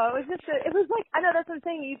yeah, no, it was just, it was like, I know that's what I'm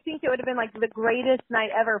saying. You'd think it would have been like the greatest night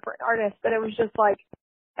ever for an artist, but it was just like,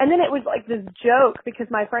 and then it was like this joke because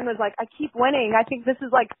my friend was like, I keep winning. I think this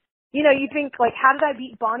is like, you think like, how did I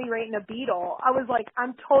beat Bonnie Raitt and a Beatle? I was like,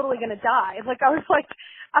 I'm totally going to die. Like, I was like,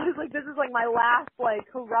 this is like my last like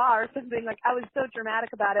hurrah or something. Like, I was so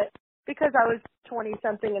dramatic about it because I was 20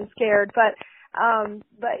 something and scared. But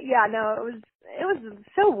yeah, no, it was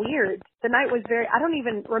so weird. The night was I don't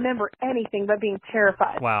even remember anything but being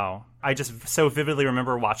terrified. Wow. I just so vividly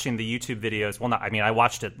remember watching the YouTube videos. Well, I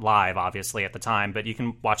watched it live, obviously, at the time, but you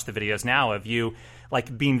can watch the videos now of you,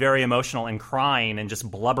 like, being very emotional and crying and just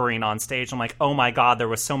blubbering on stage. I'm like, oh my God, there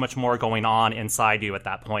was so much more going on inside you at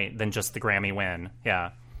that point than just the Grammy win.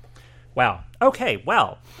 Yeah. Wow. Okay,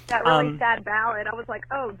 well. That really sad ballad, I was like,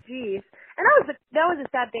 oh, geez. And that was a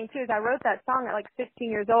sad thing, too, is I wrote that song at, like, 15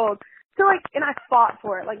 years old. So, like, and I fought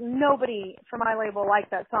for it. Like, nobody from my label liked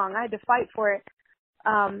that song. I had to fight for it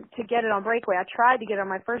to get it on Breakaway. I tried to get it on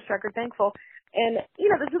my first record, Thankful. And,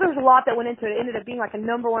 there was a lot that went into it. It ended up being, like, a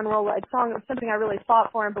 #1 worldwide song. It was something I really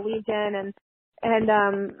fought for and believed in. And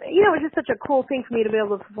it was just such a cool thing for me to be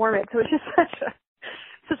able to perform it. So it was just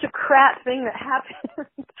such a crap thing that happened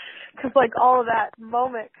because like all of that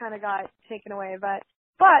moment kind of got taken away. But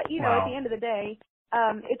you know, Wow. at the end of the day,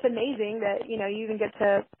 it's amazing that, you know, you even get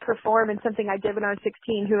to perform in something I did when I was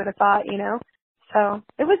 16. Who would have thought, you know? So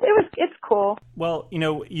it's cool. Well, you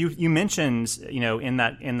know, you mentioned, you know, in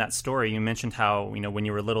that story, you mentioned how, you know, when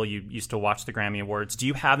you were little, you used to watch the Grammy Awards. Do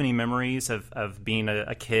you have any memories of being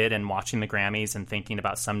a kid and watching the Grammys and thinking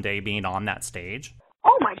about someday being on that stage?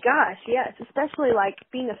 Oh my gosh, yes. Especially like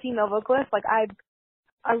being a female vocalist. Like I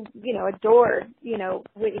you know, adored, you know,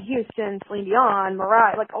 Whitney Houston, Celine Dion,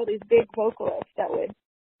 Mariah, like all these big vocalists that would,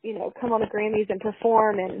 you know, come on the Grammys and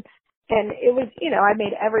perform, and it was, you know, I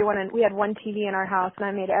made everyone, and we had one TV in our house, and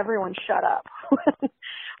I made everyone shut up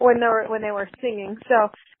when they were singing. So,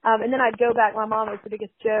 and then I'd go back. My mom was the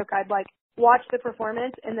biggest joke. I'd like watch the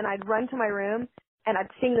performance, and then I'd run to my room, and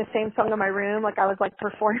I'd sing the same song in my room, like I was like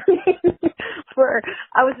performing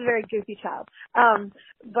I was a very goofy child.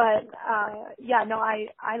 Yeah, no,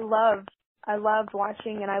 I loved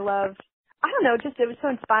watching, and I don't know, just, it was so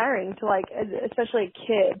inspiring to like, especially a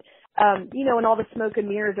kid, you know, when all the smoke and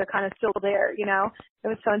mirrors are kind of still there, you know, it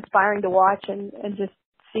was so inspiring to watch and just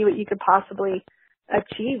see what you could possibly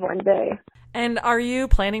achieve one day. And are you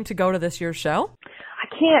planning to go to this year's show? I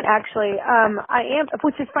can't actually. I am,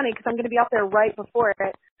 which is funny because I'm going to be out there right before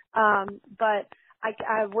it. But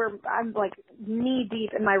I'm like knee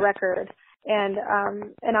deep in my record, and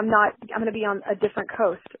I'm going to be on a different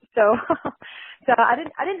coast. So, I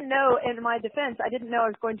didn't know, in my defense, I didn't know I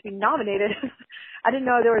was going to be nominated. I didn't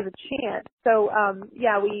know there was a chance. So,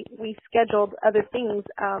 yeah, we scheduled other things,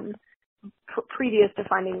 previous to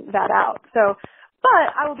finding that out. So,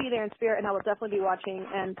 but I will be there in spirit, and I will definitely be watching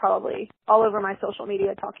and probably all over my social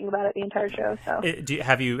media talking about it the entire show. So,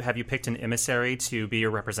 Have you picked an emissary to be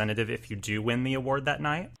your representative if you do win the award that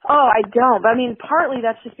night? Oh, I don't. But I mean, partly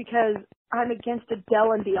that's just because I'm against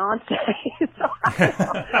Adele and Beyonce,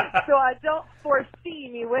 so I don't foresee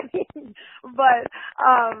me winning. But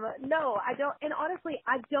no, I don't. And honestly,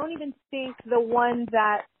 I don't even think the one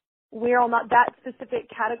that we're all not, that specific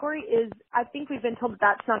category is, I think we've been told that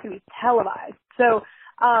that's not going to be televised. So,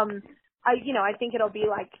 I think it'll be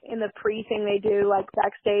like in the pre-thing they do, like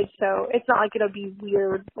backstage. So it's not like it'll be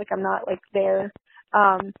weird. Like I'm not like there.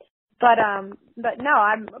 But no,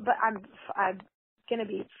 I'm going to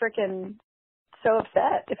be freaking so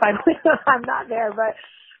upset if I'm not there. But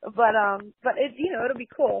it, you know, it'll be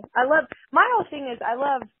cool. My whole thing is I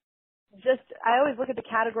always look at the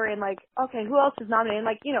category and like, okay, who else is nominated? And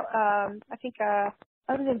like, you know, I think,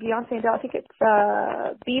 other than Beyonce and Adele, I think it's,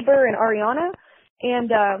 Bieber and Ariana.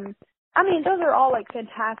 And, I mean, those are all like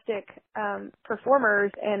fantastic,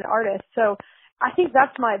 performers and artists. So I think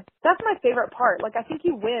that's my favorite part. Like, I think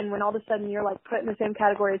you win when all of a sudden you're like put in the same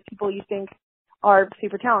category as people you think are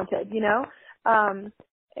super talented, you know? And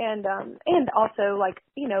also like,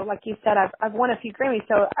 you know, like you said, I've won a few Grammys.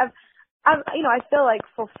 So you know, I feel like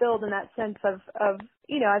fulfilled in that sense of,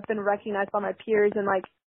 you know, I've been recognized by my peers, and like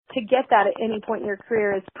to get that at any point in your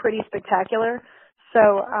career is pretty spectacular.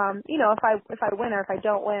 So, you know, if I win or if I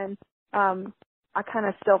don't win, I kind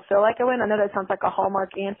of still feel like I win. I know that sounds like a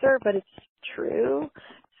Hallmark answer, but it's true.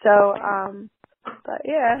 So, but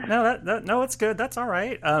yeah. No, it's good. That's all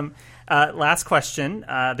right. Last question.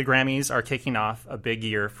 The Grammys are kicking off a big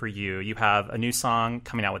year for you. You have a new song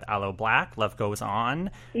coming out with Aloe Black, Love Goes On.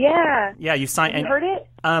 Yeah. Yeah, you signed. Have you heard it?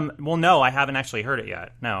 Well, no, I haven't actually heard it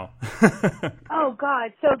yet. No. Oh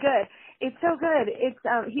God, so good. It's so good. It's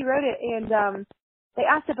he wrote it, and they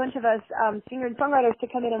asked a bunch of us singer and songwriters to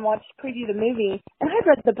come in and preview the movie. And I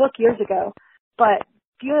read the book years ago, but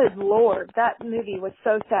good Lord, that movie was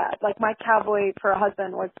so sad. Like my cowboy for a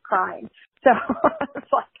husband was crying. So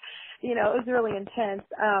it's like, you know, it was really intense.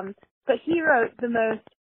 But he wrote the most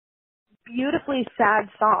beautifully sad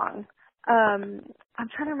song. I'm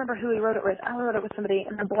trying to remember who he wrote it with. I wrote it with somebody,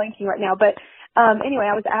 and I'm blanking right now. But anyway,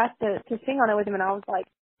 I was asked to sing on it with him, and I was like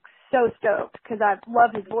so stoked because I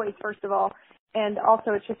love his voice, first of all. And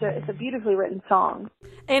also, it's a beautifully written song.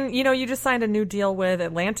 And, you know, you just signed a new deal with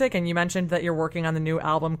Atlantic, and you mentioned that you're working on the new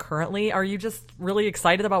album currently. Are you just really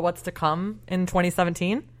excited about what's to come in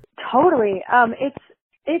 2017? Totally.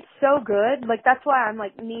 It's so good. Like, that's why I'm,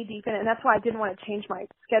 like, knee-deep in it, and that's why I didn't want to change my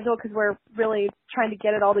schedule, because we're really trying to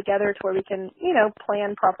get it all together to where we can, you know,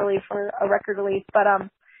 plan properly for a record release. But,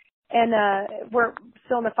 we're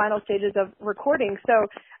still in the final stages of recording. So,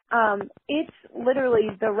 it's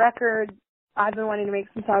literally the record I've been wanting to make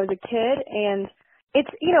since I was a kid, and it's,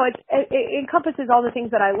 you know, it encompasses all the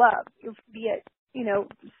things that I love, be it, you know,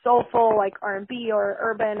 soulful like R&B or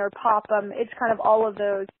urban or pop. It's kind of all of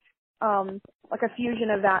those, like a fusion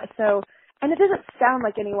of that. So and it doesn't sound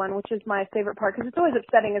like anyone, which is my favorite part, because it's always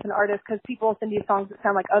upsetting as an artist because people send you songs that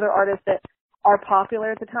sound like other artists that are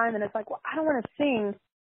popular at the time, and it's like, well, I don't want to sing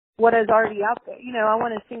what is already out there. You know, I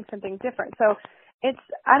want to sing something different. So it's,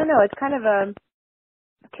 I don't know, it's kind of a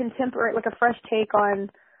contemporary, like a fresh take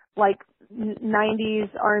on like 90s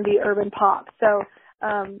R&B urban pop. So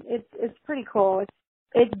it's pretty cool.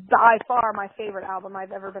 It's by far my favorite album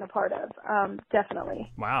I've ever been a part of.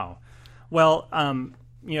 Definitely. Wow. Well,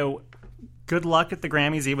 you know, good luck at the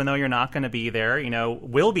Grammys, even though you're not going to be there. You know,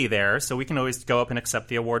 we'll be there, so we can always go up and accept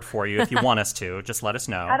the award for you if you want us to. Just let us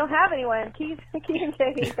know. I don't have anyone. Keith and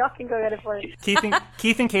Katie, y'all can go get it for me.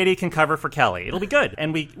 Keith and Katie can cover for Kelly. It'll be good.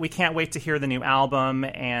 And we can't wait to hear the new album,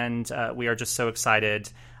 and we are just so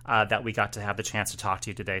excited that we got to have the chance to talk to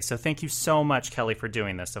you today. So thank you so much, Kelly, for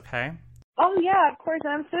doing this, okay? Oh, yeah, of course.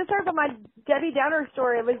 And I'm so sorry about my Debbie Downer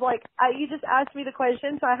story. It was like, you just asked me the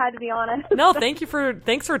question, so I had to be honest. No, thanks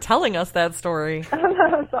for telling us that story.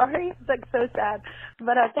 I'm sorry. It's like so sad.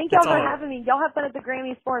 But thank y'all for having me. Y'all have fun at the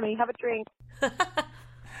Grammys for me. Have a drink.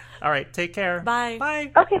 All right, take care. Bye.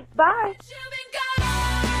 Bye. Okay, bye.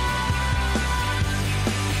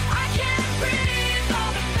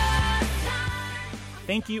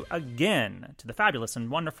 Thank you again to the fabulous and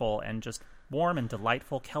wonderful and just warm and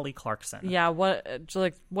delightful Kelly Clarkson. Yeah, what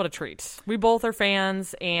a treat. We both are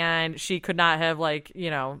fans, and she could not have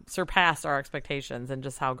surpassed our expectations and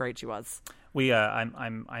just how great she was.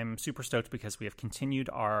 I'm super stoked because we have continued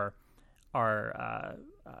our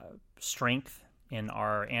strength in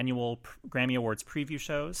our annual Grammy Awards preview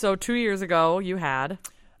shows. So 2 years ago, you had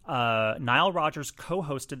Nile Rodgers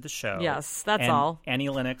co-hosted the show. Yes, that's and all. Annie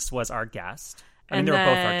Lennox was our guest. And they were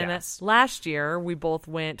both our then guests. last year, we both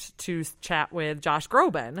went to chat with Josh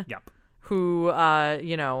Groban. Yep. Who,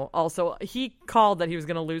 also, he called that he was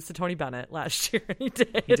going to lose to Tony Bennett last year. He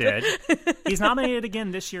did. He did. He's nominated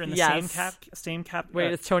again this year in the same cap.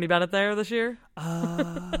 Wait, is Tony Bennett there this year?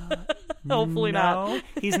 Hopefully not.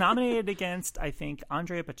 He's nominated against, I think,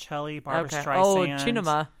 Andrea Bocelli, Barbra Streisand. Oh,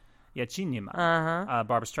 Cinema. Yeah, Cinema. Uh-huh.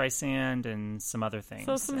 Barbra Streisand and some other things.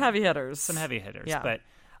 So some heavy hitters. Yeah. But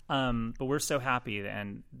we're so happy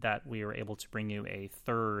that we were able to bring you a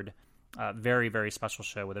third very, very special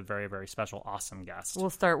show with a very, very special, awesome guest. We'll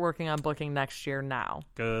start working on booking next year now.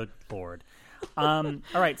 Good Lord. All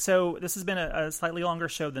right, so this has been a slightly longer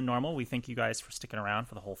show than normal. We thank you guys for sticking around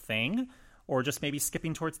for the whole thing, or just maybe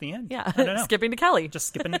skipping towards the end. Yeah, I don't know. Skipping to Kelly. Just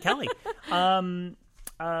skipping to Kelly.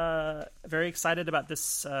 Very excited about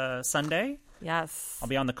this Sunday. Yes. I'll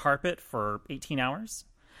be on the carpet for 18 hours.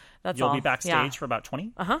 You'll be backstage for about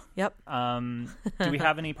 20. Yep. Do we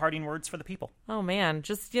have any parting words for the people? Oh, man.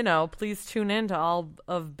 Just, please tune in to all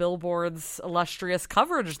of Billboard's illustrious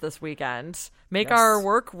coverage this weekend. Make our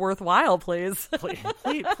work worthwhile, please.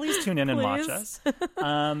 please tune in and watch us.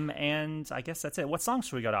 And I guess that's it. What songs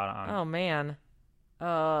should we go out on? Oh, man.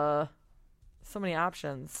 So many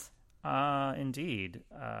options. Indeed.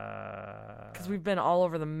 Because we've been all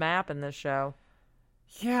over the map in this show.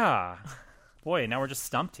 Yeah. Boy, now we're just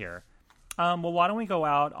stumped here. Well, why don't we go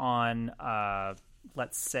out on, why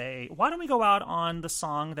don't we go out on the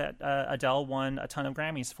song that Adele won a ton of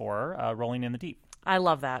Grammys for, Rolling in the Deep? I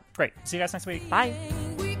love that. Great. See you guys next week. Bye.